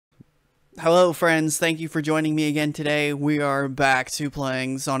Hello friends, thank you for joining me again today. We are back to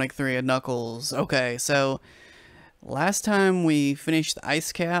playing Sonic 3 and Knuckles. Okay, so last time we finished the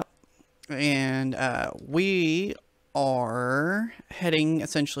ice cap and we are heading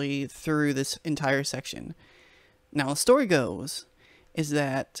essentially through this entire section. Now the story goes is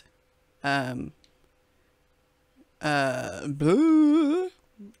that um boo,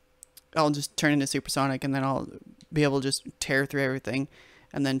 I'll just turn into Supersonic and then I'll be able to just tear through everything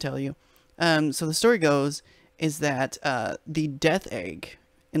and then tell you. So the story goes is that the Death Egg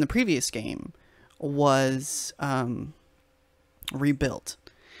in the previous game was rebuilt.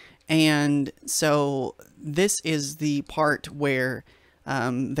 And so this is the part where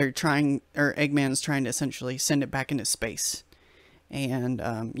they're trying, or Eggman's trying to essentially send it back into space. And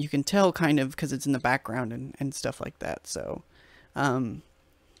you can tell kind of because it's in the background and stuff like that. So,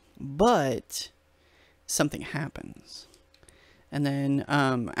 but something happens. And then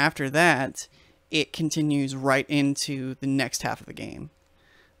after that, it continues right into the next half of the game.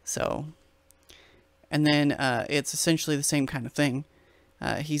 So, and then it's essentially the same kind of thing.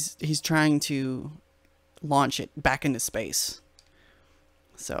 He's trying to launch it back into space.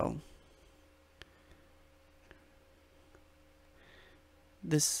 So,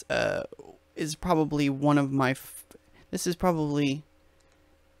 this is probably one of my. This is probably.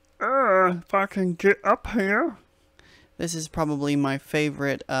 If I can get up here. This is probably my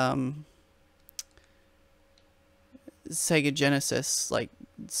favorite Sega Genesis like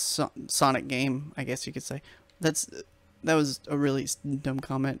Sonic game, I guess you could say. That was a really dumb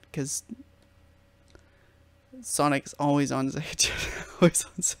comment because Sonic's always on Sega, always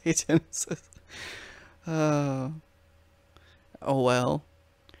on Sega Genesis. Oh well,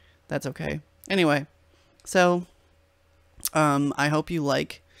 that's okay. Anyway, so I hope you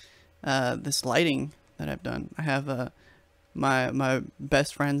like this lighting that I've done. I have my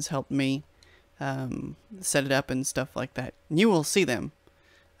best friends helped me set it up and stuff like that. You will see them.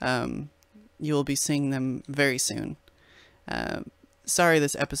 You will be seeing them very soon. Sorry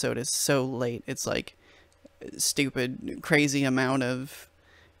this episode is so late. It's like stupid, crazy amount of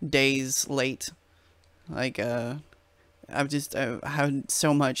days late. Like, I've had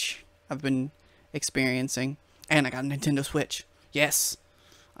so much I've been experiencing. And I got a Nintendo Switch. Yes.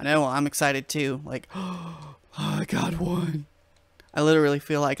 I know, I'm excited too. Like, oh, I got one. I literally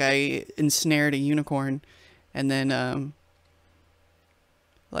feel like I ensnared a unicorn and then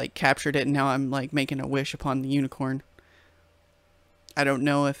like captured it, and now I'm like making a wish upon the unicorn. I don't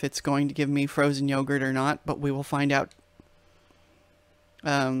know if it's going to give me frozen yogurt or not, but we will find out.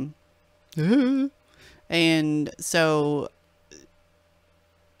 Um and so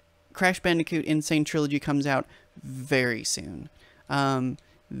Crash Bandicoot N. Sane Trilogy comes out very soon.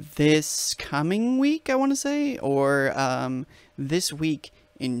 This coming week, I want to say, or this week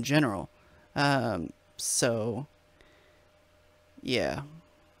in general. So yeah.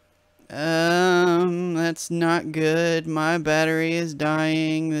 That's not good. My battery is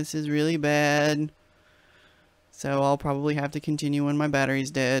dying. This is really bad. So I'll probably have to continue when my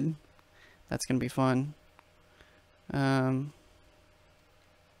battery's dead. That's gonna be fun.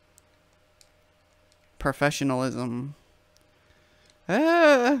 Professionalism.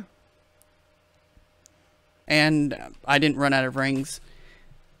 Ah. And I didn't run out of rings.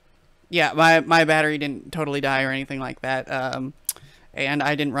 Yeah, my battery didn't totally die or anything like that. And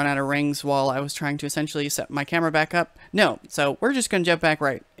I didn't run out of rings while I was trying to essentially set my camera back up. No, so we're just gonna jump back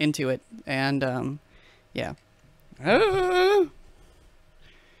right into it. And yeah. Ah.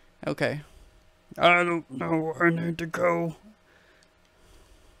 Okay. I don't know where I need to go.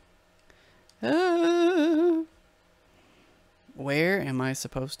 Where am I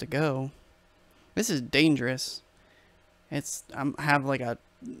supposed to go? This is dangerous. I have like a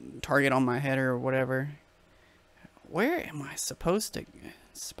target on my head or whatever. Where am I supposed to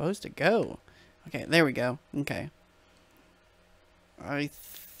go? Okay, there we go. Okay. I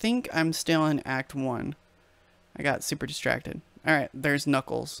think I'm still in Act 1. I got super distracted. Alright, there's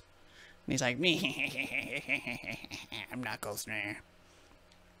Knuckles. And he's like, me, I'm Knuckles now.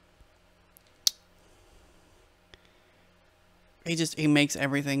 He makes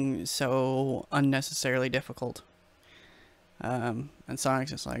everything so unnecessarily difficult. And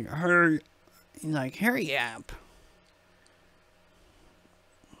Sonic's just like, hurry. He's like, hurry up.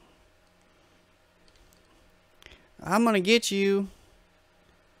 I'm gonna get you.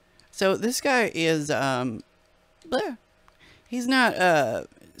 So this guy is, he's not,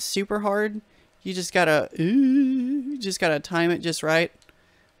 super hard. You just gotta time it just right.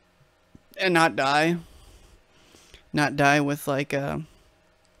 And not die. Not die with, like,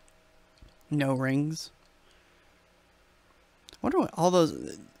 no rings. I wonder what all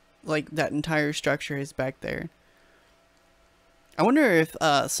those like that entire structure is back there. I wonder if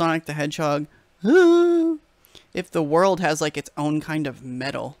Sonic the Hedgehog, if the world has like its own kind of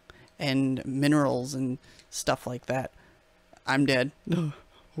metal and minerals and stuff like that. I'm dead.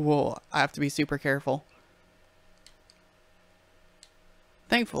 Whoa, I have to be super careful.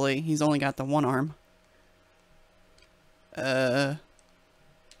 Thankfully, he's only got the one arm. Blah.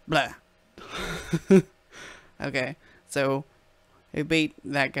 Okay, so I beat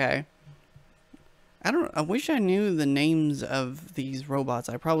that guy. I wish I knew the names of these robots.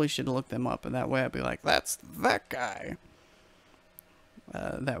 I probably should look them up, and that way I'd be like, that's that guy.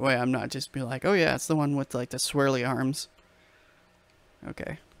 That way I'm not just be like, oh yeah, it's the one with like the swirly arms.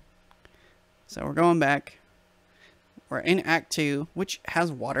 Okay. So we're going back. We're in Act 2, which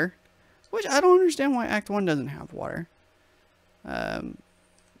has water. Which I don't understand why Act 1 doesn't have water.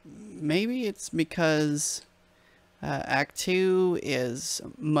 Maybe it's because Act 2 is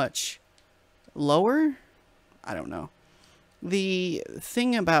much lower? I don't know. The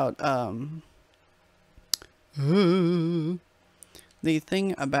thing about what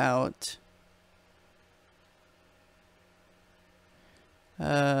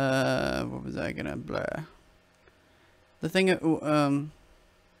was I gonna blah? The thing oh,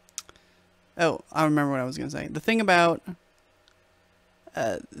 I remember what I was gonna say. The thing about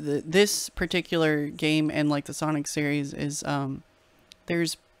this particular game and like the Sonic series is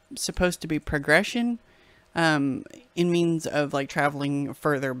there's supposed to be progression in means of like traveling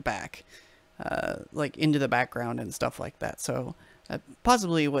further back, like into the background and stuff like that. So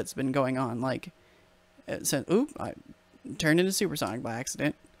possibly what's been going on, like oop, I turned into Supersonic by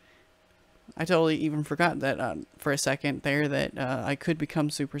accident. I totally even forgot that for a second there that I could become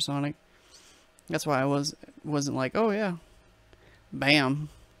Supersonic. That's why I wasn't like, oh yeah, bam.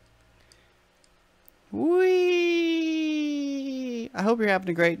 Whee! I hope you're having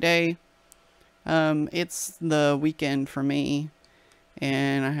a great day. It's the weekend for me,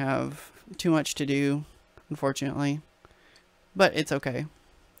 and I have too much to do, unfortunately. But it's okay,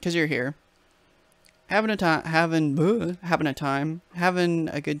 because you're here. Having a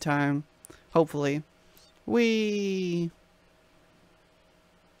good time, hopefully. Whee!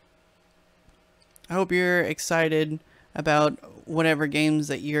 I hope you're excited about whatever games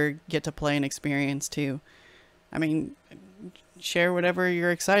that you get to play and experience too. I mean, share whatever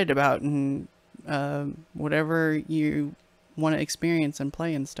you're excited about and whatever you want to experience and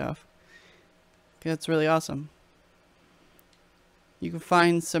play and stuff. That's really awesome. You can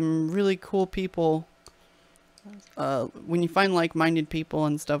find some really cool people. When you find like-minded people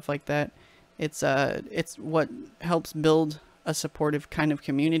and stuff like that, it's what helps build a supportive kind of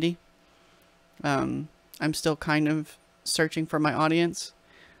community. I'm still kind of searching for my audience.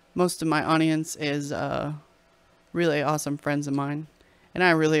 Most of my audience is really awesome friends of mine, and I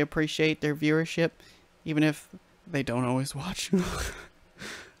really appreciate their viewership, even if they don't always watch.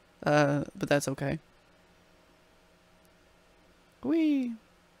 But that's okay. Whee!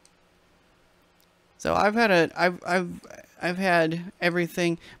 So I've had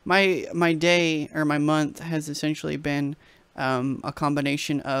everything. My day or my month has essentially been a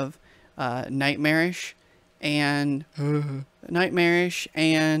combination of nightmarish and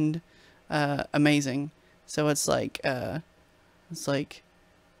amazing. So it's like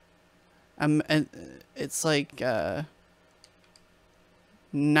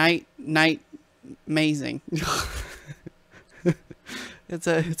night amazing. It's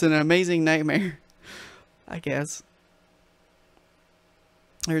an amazing nightmare, I guess.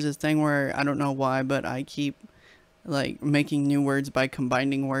 There's this thing where I don't know why, but I keep like making new words by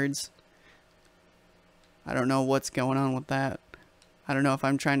combining words. I don't know what's going on with that. I don't know if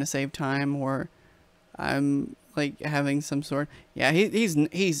I'm trying to save time or I'm like having some sort. Yeah, he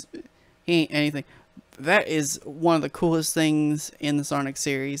ain't anything. That is one of the coolest things in the Sonic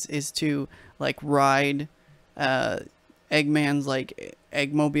series is to like ride Eggman's like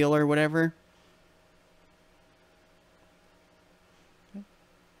Eggmobile or whatever.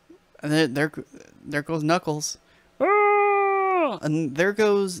 And there goes Knuckles. And there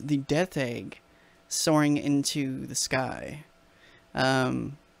goes the Death Egg soaring into the sky. Yeah,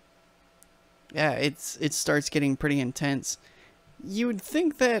 it starts getting pretty intense. You would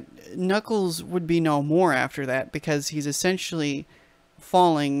think that Knuckles would be no more after that because he's essentially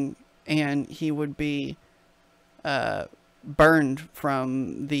falling and he would be burned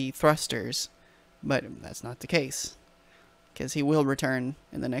from the thrusters, but that's not the case because he will return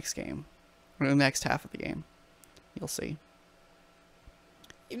in the next game, or the next half of the game. You'll see.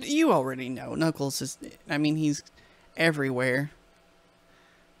 You already know Knuckles is, I mean, he's everywhere.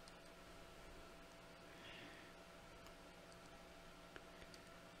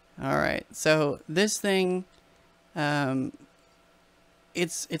 Alright, so this thing,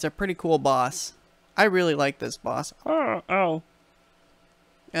 it's a pretty cool boss. I really like this boss. Oh.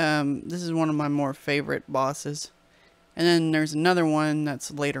 This is one of my more favorite bosses. And then there's another one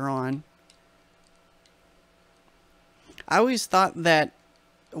that's later on. I always thought that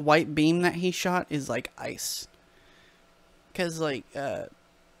white beam that he shot is like ice. Because, like, I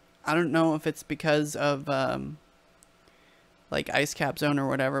don't know if it's because of, like, Ice Cap Zone or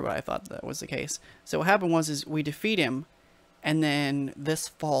whatever, but I thought that was the case. So what happened was, is we defeat him, and then this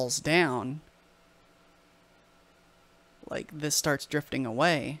falls down. Like, this starts drifting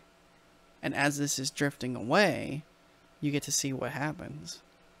away. And as this is drifting away, you get to see what happens.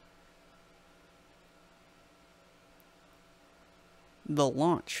 The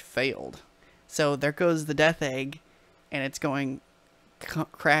launch failed. So there goes the death egg, and it's going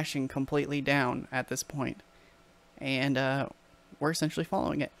crashing completely down at this point. And we're essentially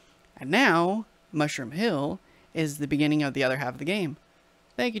following it. And now, Mushroom Hill is the beginning of the other half of the game.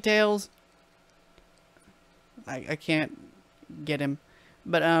 Thank you, Tails. I can't get him.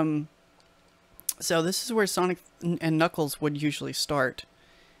 But, so this is where Sonic and Knuckles would usually start.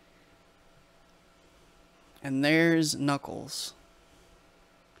 And there's Knuckles.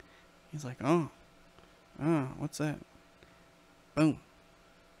 He's like, oh, what's that? Boom.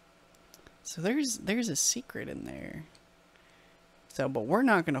 So there's a secret in there. So, but we're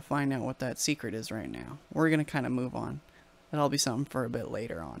not going to find out what that secret is right now. We're going to kind of move on. That'll be something for a bit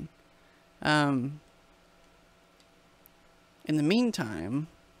later on. In the meantime,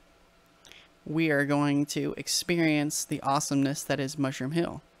 we are going to experience the awesomeness that is Mushroom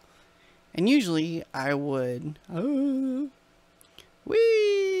Hill. And usually I would...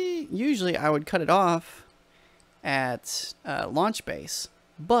 Usually I would cut it off at launch base.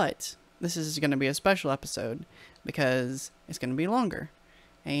 But this is going to be a special episode because it's going to be longer.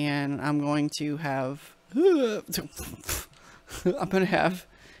 And I'm going to have... I'm going to have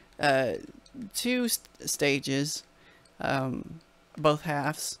 2 stages, both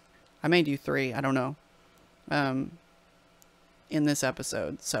halves. I may do 3, I don't know, in this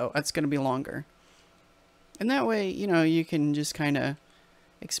episode. So it's going to be longer. And that way, you know, you can just kind of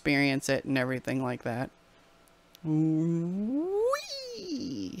experience it and everything like that. Whee!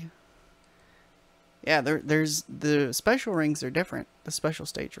 Yeah, there's the special rings are different. The special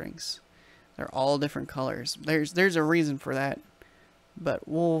stage rings, they're all different colors. There's a reason for that, but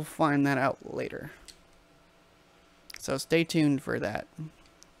we'll find that out later. So stay tuned for that.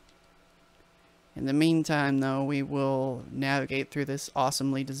 In the meantime, though, we will navigate through this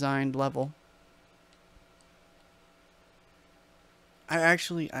awesomely designed level. I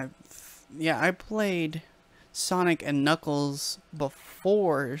played Sonic and Knuckles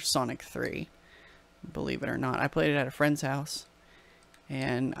before Sonic 3. Believe it or not. I played it at a friend's house.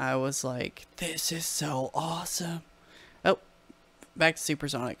 And I was like, this is so awesome. Oh, back to Super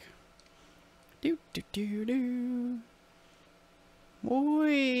Sonic. Do do do do.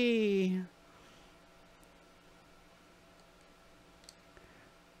 Boy.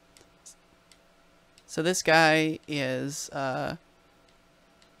 So this guy is, I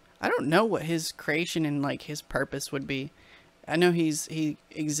don't know what his creation and like his purpose would be. I know he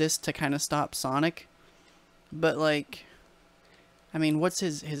exists to kind of stop Sonic, but like, I mean, what's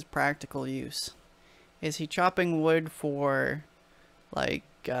his practical use? Is he chopping wood for like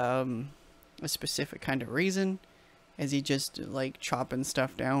a specific kind of reason? Is he just like chopping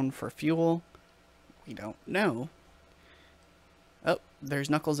stuff down for fuel? We don't know. Oh, there's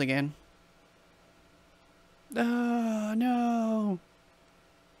Knuckles again. Oh, no.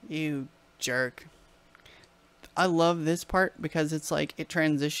 You jerk. I love this part because it's like it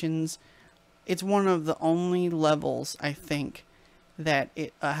transitions. It's one of the only levels, I think, that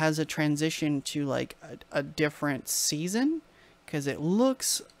it has a transition to like a different season, because it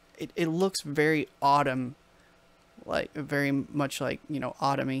looks very autumn, like very much like, you know,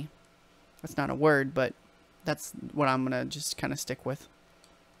 autumny. That's not a word, but that's what I'm gonna just kind of stick with.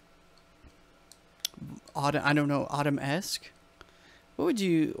 Autumn, I don't know, autumn-esque? What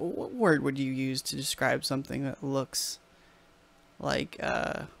word would you use to describe something that looks like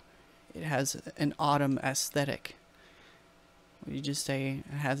it has an autumn aesthetic? Would you just say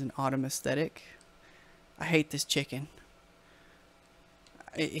it has an autumn aesthetic? I hate this chicken.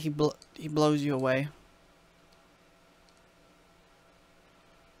 He blows you away.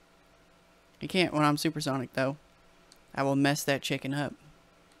 You can't when I'm Supersonic, though. I will mess that chicken up.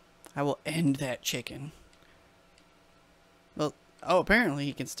 I will end that chicken. Well, oh, apparently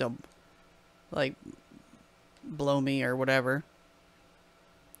he can still, like, blow me or whatever.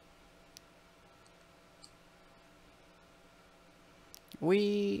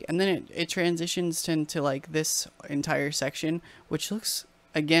 And then it transitions into like this entire section, which looks,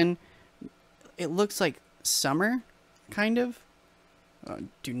 again, it looks like summer, kind of. Oh,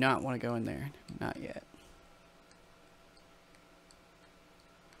 do not want to go in there. Not yet.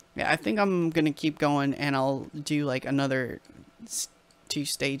 Yeah, I think I'm going to keep going, and I'll do like another 2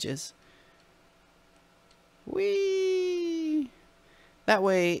 stages. Whee! That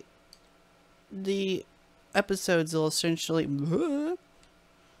way, the episodes will essentially...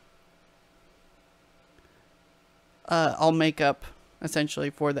 I'll make up, essentially,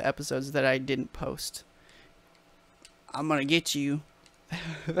 for the episodes that I didn't post. I'm gonna get you.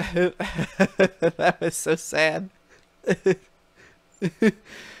 That was so sad.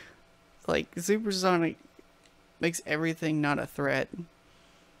 Like, Supersonic makes everything not a threat.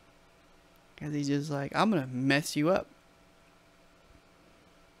 Because he's just like, I'm gonna mess you up.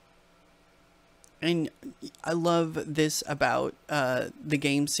 And I love this about the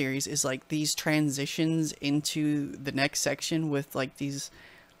game series, is like these transitions into the next section with like these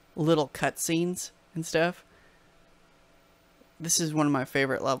little cutscenes and stuff. This is one of my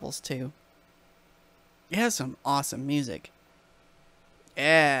favorite levels too. It has some awesome music.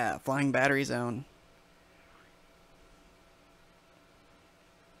 Yeah, Flying Battery Zone.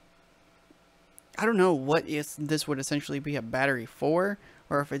 I don't know what this would essentially be a battery for,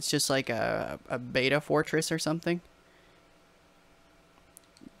 or if it's just like a beta fortress or something.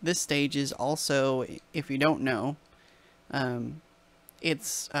 This stage is also, if you don't know,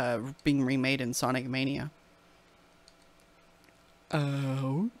 it's being remade in Sonic Mania.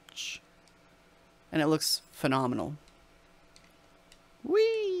 Ouch. And it looks phenomenal.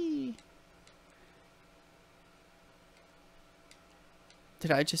 Whee!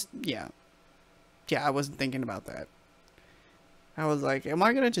 Did I just... Yeah. Yeah, I wasn't thinking about that. I was like, am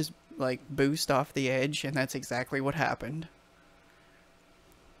I gonna just, like, boost off the edge? And that's exactly what happened.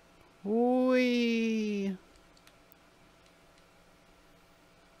 Whee!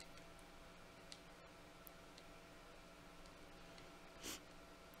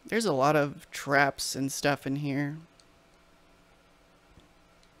 There's a lot of traps and stuff in here.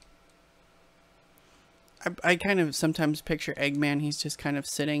 I kind of sometimes picture Eggman. He's just kind of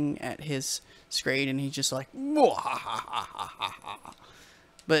sitting at his screen and he's just like,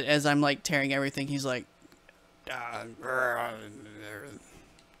 but as I'm like tearing everything, he's like, or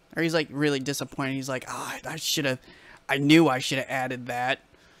he's like really disappointed. He's like, oh, I knew I should have added that.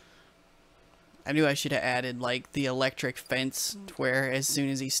 I knew I should have added like the electric fence to where as soon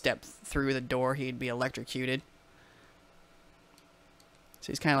as he stepped through the door, he'd be electrocuted. So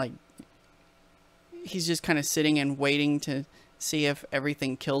he's kind of like, he's just kind of sitting and waiting to see if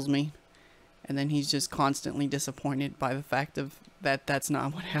everything kills me. And then he's just constantly disappointed by the fact of that that's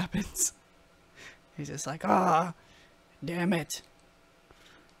not what happens. He's just like, ah, damn it.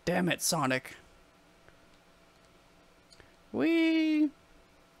 Damn it, Sonic. Wee.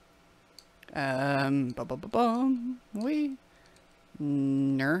 Wee.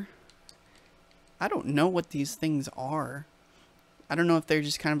 Ner. I don't know what these things are. I don't know if they're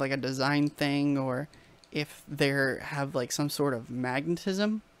just kind of like a design thing or if they have like some sort of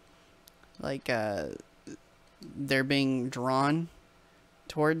magnetism. Like they're being drawn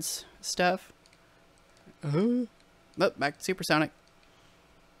towards stuff. Oh, back to Supersonic.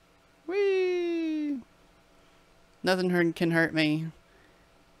 Whee! Nothing can hurt me.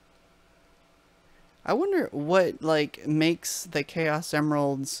 I wonder what like makes the Chaos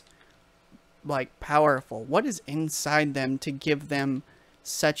Emeralds like powerful. What is inside them to give them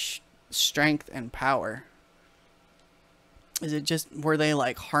such strength and power? Is it just, were they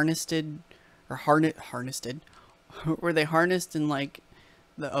like harnessed or harnessed? Were they harnessed in like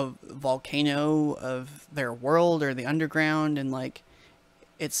the volcano of their world or the underground, and like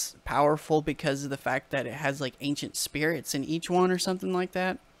it's powerful because of the fact that it has like ancient spirits in each one or something like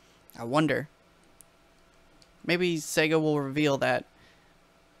that? I wonder. Maybe Sega will reveal that.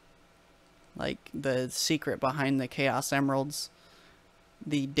 Like the secret behind the Chaos Emeralds,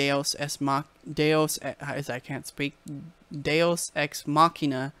 the Deus Ex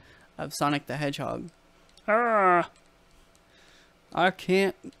Machina of Sonic the Hedgehog. I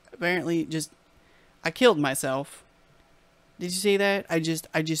can't. Apparently, I killed myself. Did you see that? I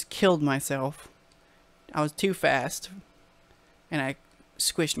just killed myself. I was too fast, and I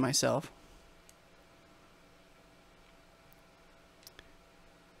squished myself.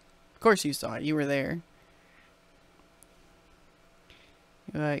 Of course you saw it. You were there.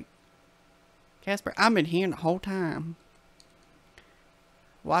 You're like, Casper, I've been here the whole time.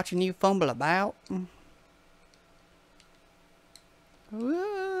 Watching you fumble about. I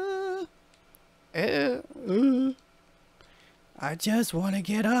I just want to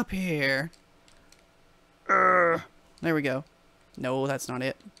get up here. There we go. No, that's not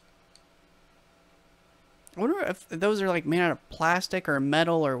it. I wonder if those are like made out of plastic or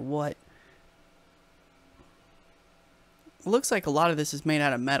metal or what. It looks like a lot of this is made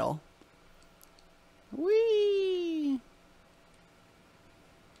out of metal. Whee!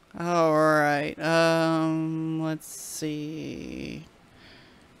 Alright, let's see.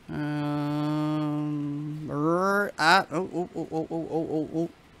 And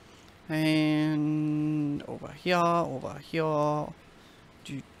over here, over here.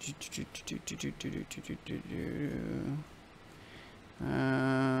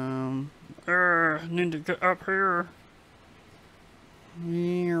 Need to get up here.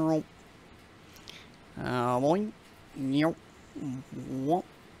 Boing.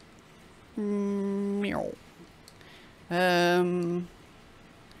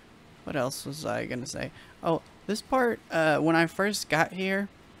 What else was I gonna say? Oh, this part, when I first got here,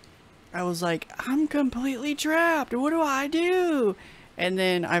 I was like, I'm completely trapped. What do I do? And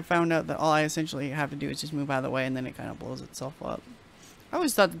then I found out that all I essentially have to do is just move out of the way, and then it kind of blows itself up. I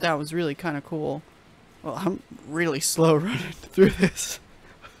always thought that that was really kind of cool. Well, I'm really slow running through this.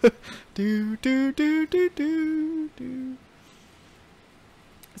 do do do do do do.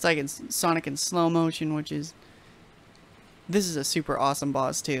 It's like it's Sonic in slow motion, which is. This is a super awesome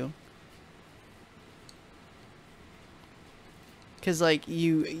boss too. Cause like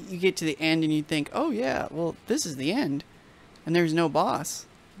you get to the end and you think, oh yeah, well this is the end, and there's no boss,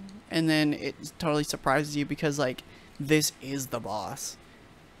 and then it totally surprises you because like this is the boss,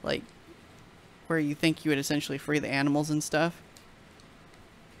 like where you think you would essentially free the animals and stuff.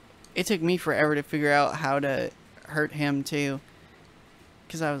 It took me forever to figure out how to hurt him too,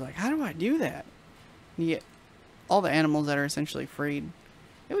 because I was like, how do I do that? And you get all the animals that are essentially freed.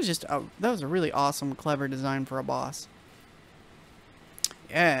 It was just that was a really awesome, clever design for a boss.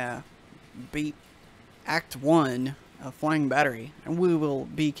 Yeah, beat Act 1 of Flying Battery, and we will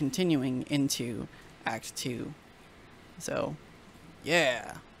be continuing into Act 2. So,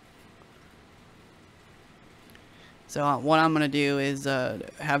 yeah. So what I'm going to do is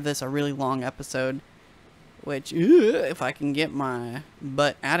have this a really long episode, which, if I can get my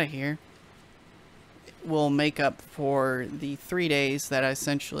butt out of here, will make up for the 3 days that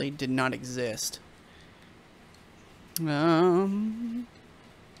essentially did not exist.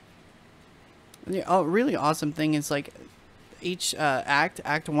 The really awesome thing is like each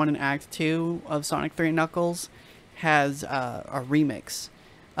Act 1 and Act 2 of Sonic 3 Knuckles has a remix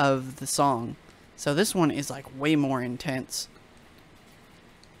of the song. So this one is like way more intense.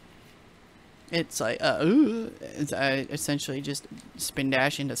 It's like it's essentially just spin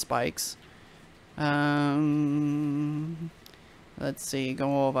dash into spikes. Let's see,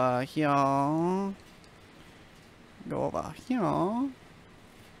 go over here. Go over here.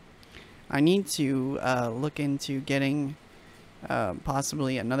 I need to look into getting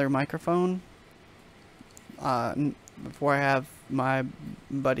possibly another microphone before I have my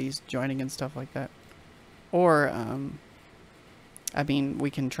buddies joining and stuff like that. Or, I mean, we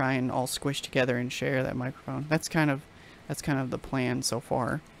can try and all squish together and share that microphone. That's kind of the plan so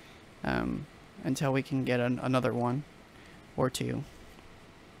far, until we can get another one or two.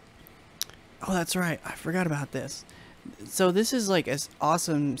 Oh, that's right. I forgot about this. So this is like an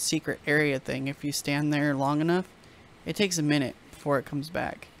awesome secret area thing. If you stand there long enough, it takes a minute before it comes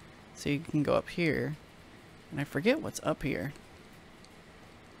back. So you can go up here, and I forget what's up here.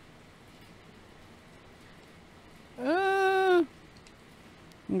 Go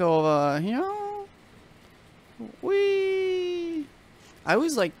over here. Whee! I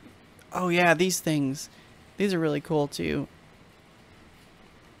was like, oh yeah, these things. These are really cool too.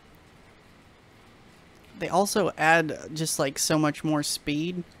 They also add just like so much more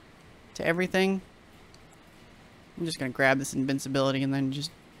speed to everything. I'm just gonna grab this invincibility and then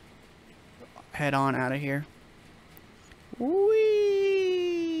just head on out of here.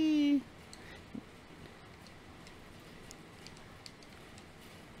 Whee!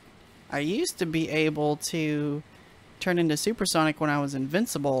 I used to be able to turn into Supersonic when I was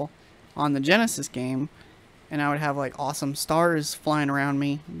invincible on the Genesis game, and I would have like awesome stars flying around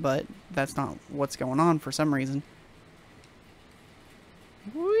me, but that's not what's going on for some reason.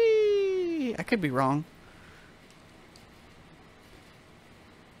 Whee! I could be wrong.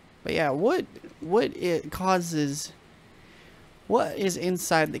 But yeah, what it causes, what is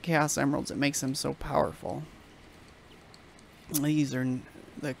inside the Chaos Emeralds that makes them so powerful? These are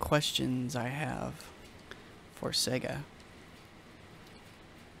the questions I have for Sega.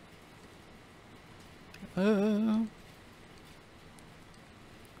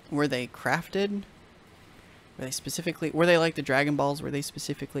 Were they crafted? were they like the Dragon Balls, were they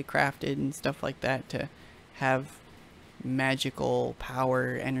specifically crafted and stuff like that to have magical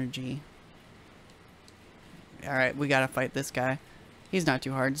power, energy? Alright, we gotta fight this guy. He's not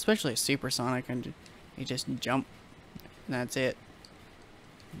too hard, especially a Supersonic, and he just jump, and that's it.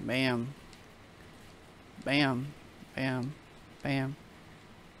 Bam. Bam. Bam. Bam.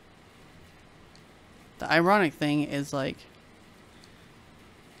 The ironic thing is, like,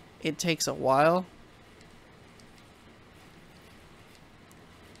 it takes a while.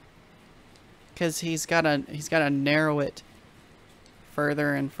 Because he's gotta narrow it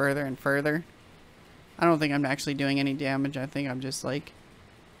further and further and further. I don't think I'm actually doing any damage. I think I'm just like,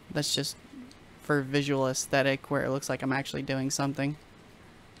 that's just for visual aesthetic where it looks like I'm actually doing something.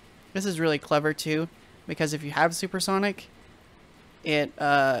 This is really clever too, because if you have Supersonic, it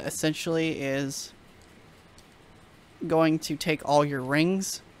essentially is going to take all your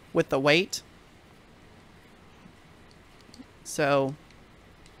rings with the weight. So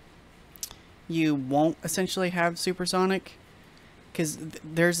you won't essentially have Supersonic, because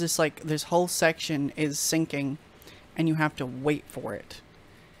there's this whole section is sinking and you have to wait for it,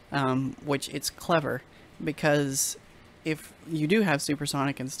 which it's clever, because if you do have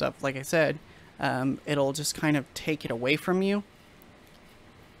Supersonic and stuff, like I said, it'll just kind of take it away from you.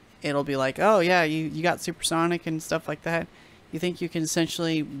 It'll be like, oh yeah, you got Supersonic and stuff like that. You think you can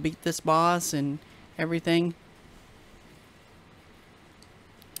essentially beat this boss and everything.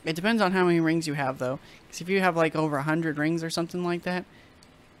 It depends on how many rings you have, though. Because if you have like over 100 rings or something like that.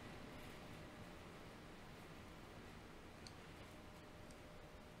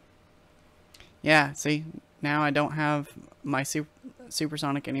 Yeah, see? Now I don't have my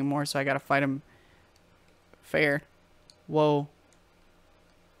Supersonic anymore, so I gotta fight him fair. Whoa.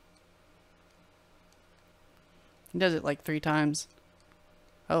 He does it like 3 times.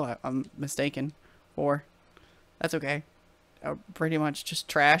 Oh, I'm mistaken. 4. That's okay. I pretty much just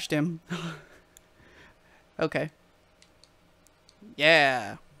trashed him. Okay.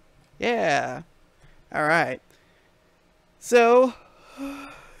 Yeah. Yeah. Alright. So,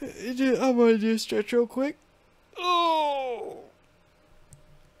 I'm gonna do a stretch real quick. Oh!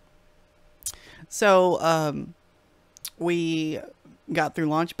 So, we got through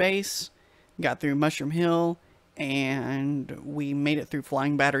Launch Base, got through Mushroom Hill, and we made it through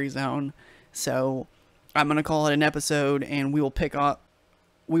Flying Battery Zone. So, I'm gonna call it an episode, and we will pick up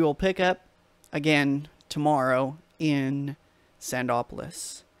again tomorrow in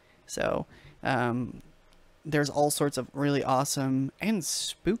Sandopolis. So there's all sorts of really awesome and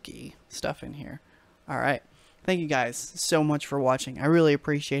spooky stuff in here. All right, thank you guys so much for watching. I really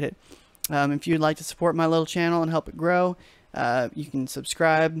appreciate it. If you'd like to support my little channel and help it grow, you can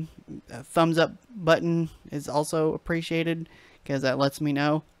subscribe. A thumbs up button is also appreciated, because that lets me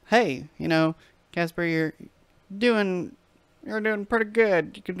know, hey, you know, Casper, you're doing pretty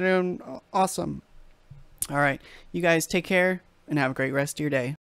good. You're doing awesome. All right, you guys take care and have a great rest of your day.